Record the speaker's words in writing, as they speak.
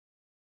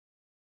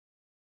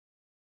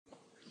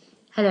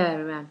Hello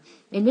everyone.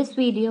 In this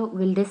video,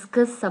 we'll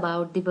discuss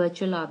about the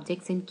virtual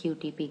objects in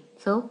QTP.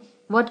 So,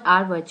 what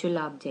are virtual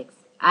objects?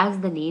 As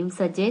the name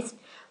suggests,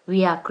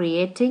 we are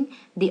creating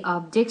the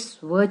objects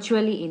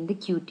virtually in the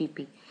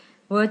QTP.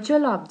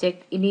 Virtual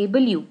objects enable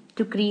you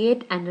to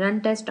create and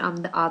run tests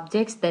on the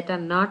objects that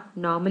are not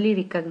normally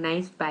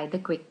recognized by the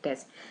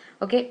QuickTest.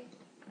 Okay,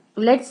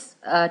 let's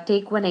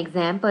take one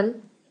example.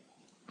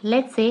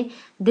 Let's say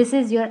this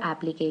is your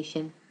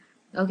application.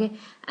 Okay,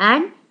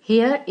 and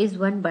here is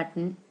one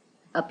button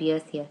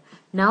appears here.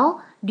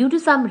 Now, due to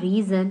some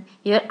reason,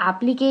 your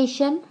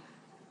application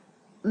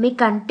may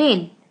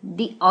contain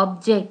the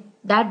object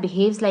that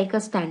behaves like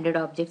a standard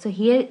object. So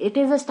here it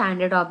is a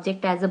standard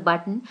object as a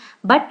button,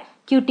 but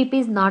QTP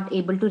is not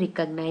able to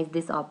recognize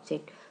this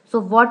object. So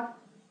what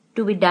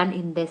to be done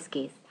in this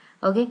case?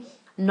 Okay,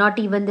 not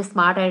even the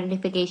smart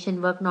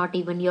identification work, not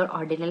even your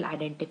ordinal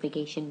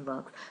identification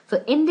works.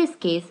 So in this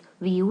case,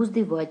 we use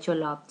the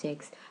virtual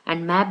objects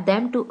and map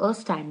them to a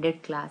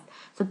standard class.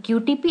 So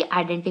QTP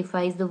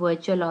identifies the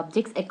virtual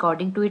objects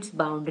according to its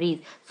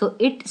boundaries. So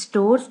it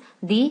stores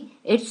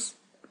its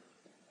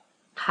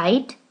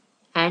height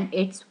and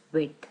its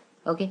width.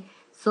 Okay,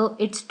 so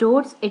it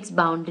stores its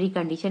boundary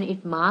condition.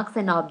 It marks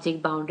an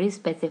object boundary,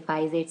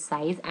 specifies its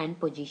size and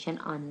position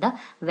on the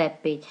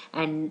web page,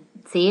 and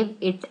save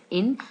it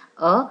in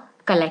a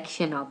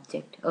collection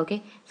object.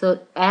 Okay, so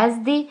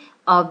as the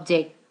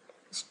object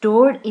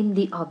stored in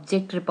the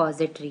object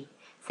repository,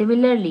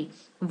 similarly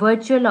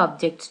virtual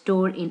object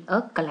stored in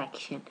a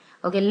collection.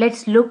 Okay,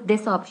 let's look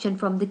this option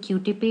from the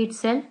QTP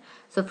itself.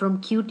 So from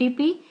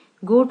QTP,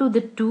 go to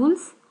the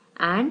tools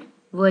and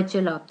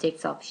virtual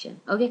objects option.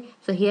 Okay,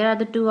 so here are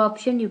the two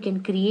options. You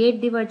can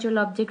create the virtual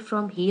object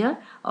from here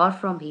or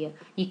from here.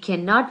 You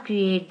cannot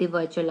create the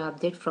virtual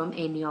object from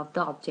any of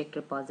the object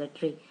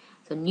repository.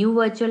 So new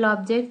virtual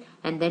object,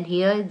 and then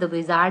here the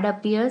wizard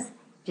appears.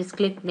 Just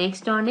click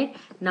next on it.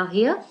 Now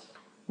here,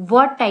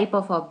 what type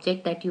of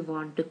object that you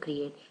want to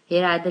create.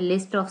 Here are the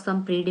list of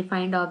some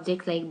predefined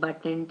objects like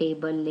button,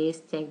 table,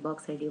 list,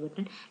 checkbox, ready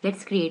button.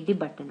 Let's create the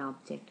button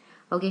object.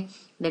 Okay,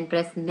 then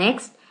press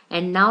next,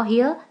 and now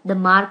here the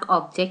mark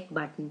object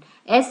button.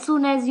 As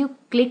soon as you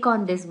click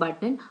on this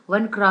button,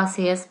 one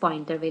crosshairs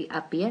pointer will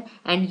appear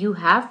and you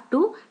have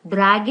to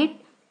drag it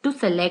to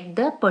select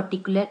the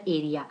particular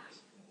area.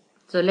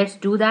 So let's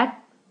do that.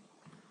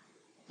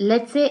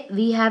 Let's say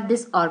we have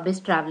this Orbis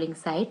traveling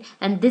site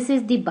and this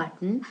is the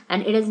button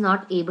and it is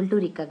not able to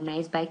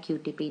recognize by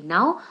QTP.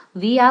 Now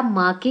we are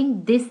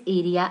marking this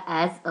area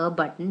as a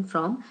button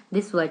from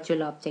this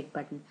virtual object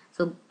button.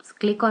 So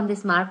click on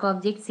this mark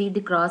object, see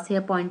the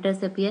crosshair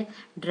pointers appear,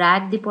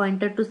 drag the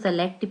pointer to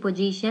select the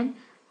position.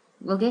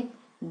 Okay,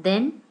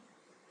 then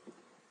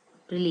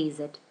release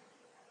it.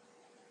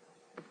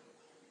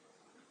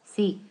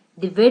 See,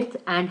 the width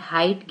and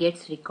height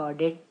gets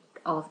recorded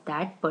of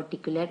that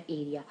particular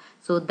area.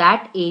 So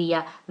that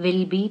area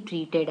will be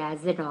treated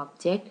as an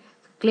object.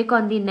 So click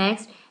on the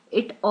next.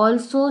 It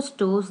also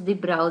stores the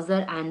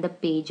browser and the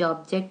page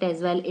object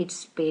as well,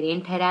 its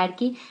parent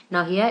hierarchy.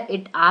 Now here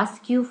it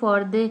asks you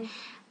for the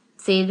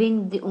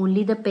saving the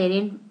only the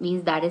parent,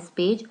 means that is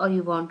page, or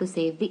you want to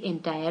save the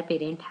entire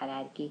parent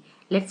hierarchy.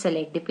 Let's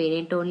select the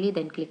parent only,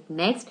 then click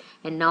next,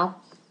 and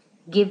now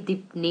give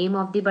the name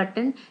of the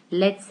button.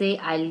 Let's say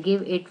I'll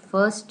give it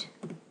first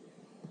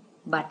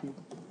button.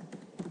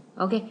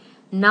 Okay,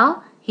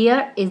 now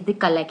here is the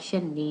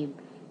collection name.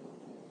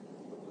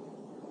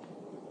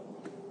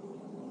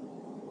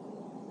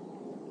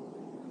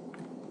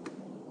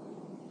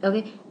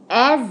 Okay,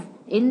 as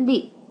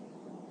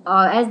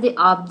the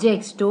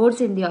object stores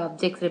in the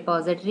objects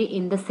repository,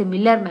 in the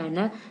similar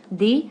manner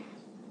the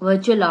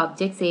virtual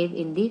object save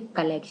in the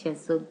collection.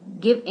 So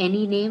give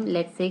any name,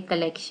 let's say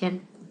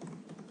collection,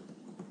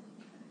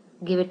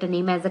 give it a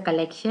name as a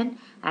collection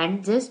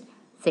and just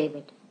save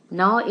it.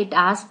 Now it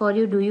asks for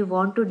you, do you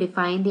want to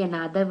define the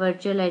another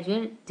virtual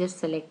agent? Just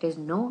select as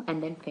no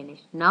and then finish.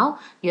 Now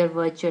your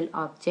virtual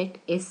object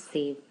is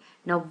saved.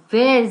 Now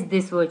where is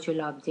this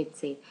virtual object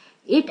saved?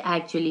 It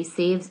actually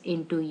saves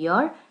into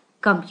your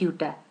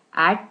computer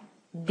at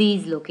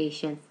these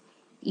locations.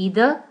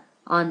 Either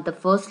on the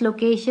first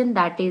location,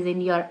 that is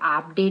in your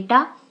app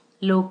data,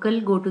 local,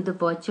 go to the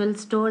virtual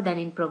store, then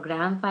in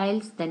program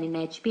files, then in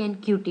HP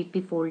and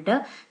QTP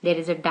folder, there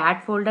is a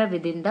dat folder.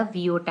 Within the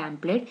VO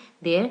template,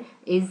 there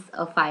is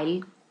a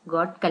file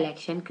got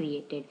collection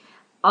created.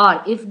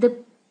 Or if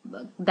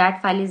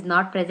that file is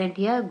not present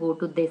here, go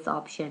to this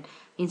option,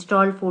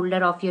 install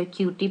folder of your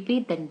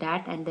QTP, then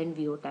dat, and then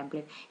VO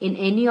template. In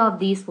any of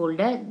these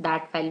folder,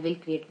 that file will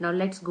create. Now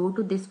let's go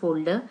to this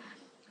folder.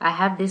 I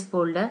have this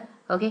folder.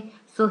 Okay,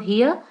 so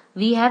here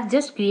we have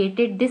just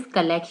created this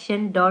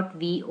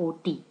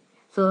collection.vot.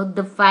 So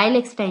the file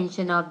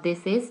extension of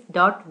this is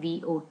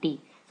 .vot.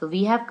 So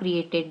we have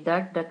created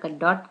that the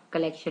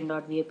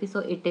 .collection.vot. So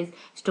it is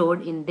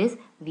stored in this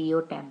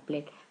VO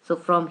template. So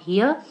from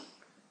here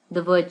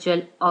the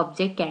virtual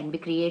object can be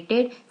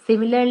created.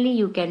 Similarly,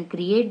 you can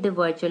create the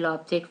virtual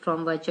object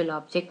from virtual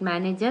object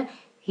manager.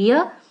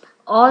 Here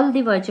all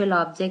the virtual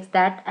objects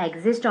that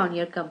exist on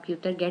your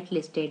computer get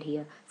listed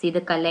here. See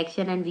the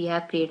collection, and we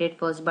have created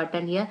first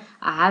button here.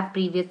 I have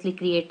previously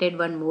created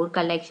one more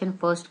collection,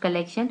 first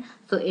collection,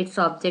 so it's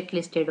object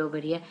listed over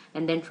here,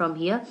 and then from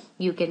here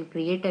you can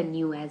create a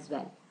new as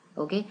well.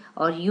 Okay,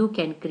 or you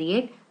can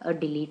create a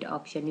delete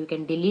option. You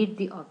can delete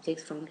the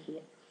objects from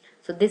here.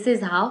 So this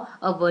is how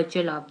a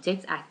virtual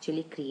objects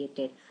actually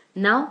created.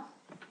 Now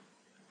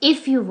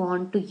if you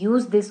want to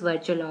use this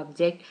virtual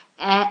object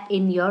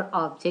in your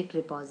object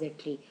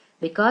repository,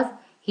 because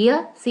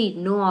here see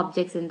no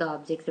objects in the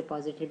objects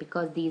repository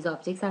because these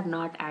objects are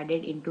not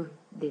added into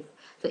this.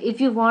 So if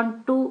you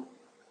want to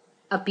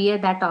appear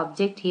that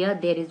object here,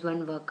 there is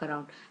one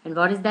workaround. And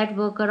what is that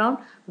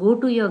workaround? Go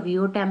to your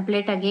view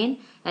template again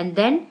and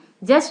then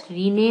just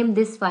rename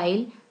this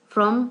file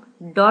from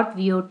 .vot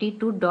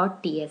to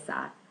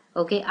 .tsr.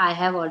 Okay, I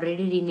have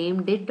already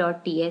renamed it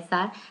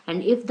 .tsr,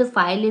 and if the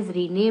file is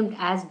renamed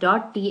as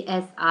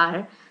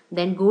 .tsr,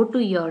 then go to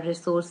your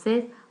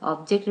resources,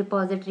 object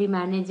repository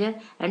manager,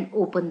 and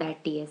open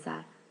that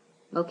tsr.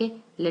 Okay,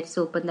 let's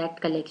open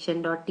that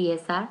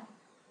collection.tsr.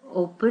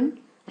 Open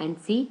and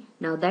see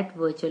now that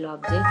virtual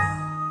object.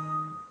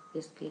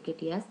 Just click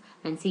it, yes,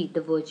 and see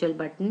the virtual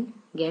button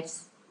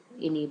gets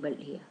enabled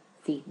here.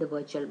 See the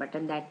virtual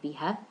button that we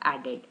have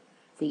added.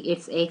 See,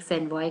 its x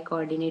and y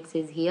coordinates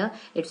is here,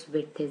 its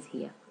width is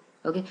here.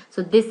 Okay,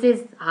 so this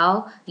is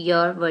how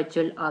your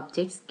virtual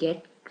objects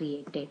get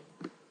created.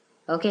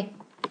 Okay,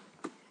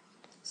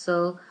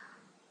 so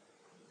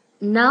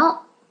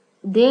now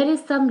there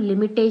is some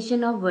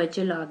limitation of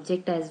virtual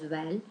object as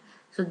well.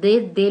 So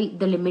the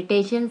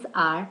limitations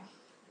are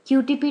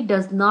QTP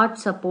does not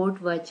support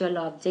virtual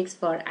objects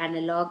for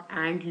analog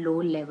and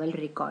low level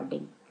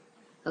recording.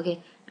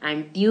 Okay,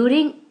 and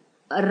during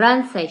a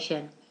run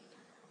session,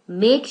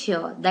 make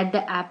sure that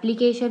the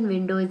application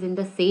window is in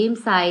the same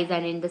size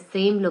and in the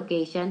same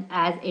location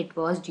as it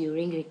was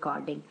during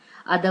recording.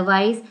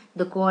 Otherwise,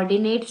 the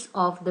coordinates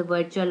of the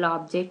virtual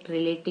object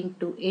relating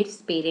to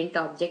its parent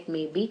object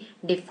may be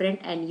different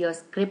and your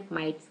script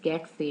might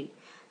get failed.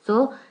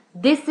 So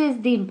this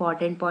is the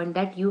important point,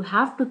 that you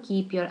have to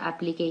keep your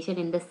application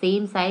in the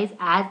same size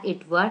as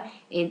it were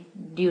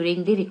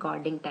during the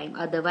recording time.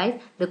 Otherwise,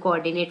 the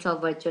coordinates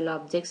of virtual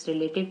objects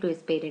related to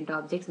its parent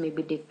objects may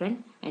be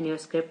different and your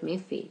script may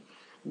fail.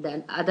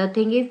 The other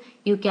thing is,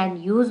 you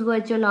can use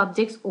virtual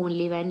objects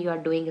only when you are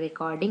doing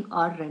recording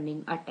or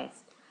running a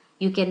test.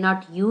 You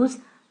cannot use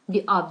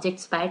the object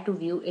spy to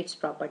view its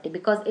property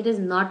because it is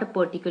not a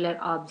particular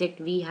object.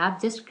 We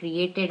have just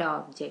created an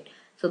object.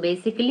 So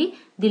basically,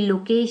 the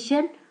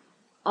location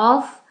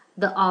of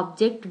the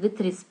object with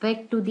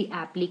respect to the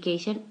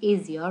application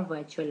is your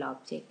virtual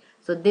object.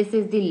 So this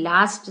is the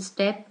last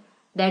step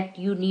that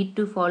you need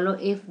to follow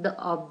if the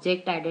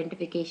object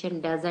identification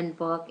doesn't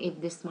work,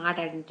 if the smart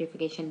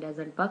identification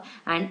doesn't work,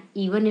 and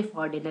even if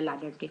ordinal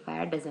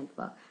identifier doesn't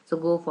work. So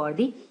go for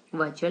the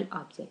virtual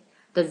object.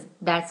 So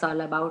that's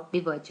all about the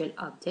virtual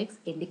objects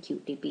in the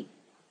QTP.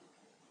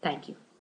 Thank you.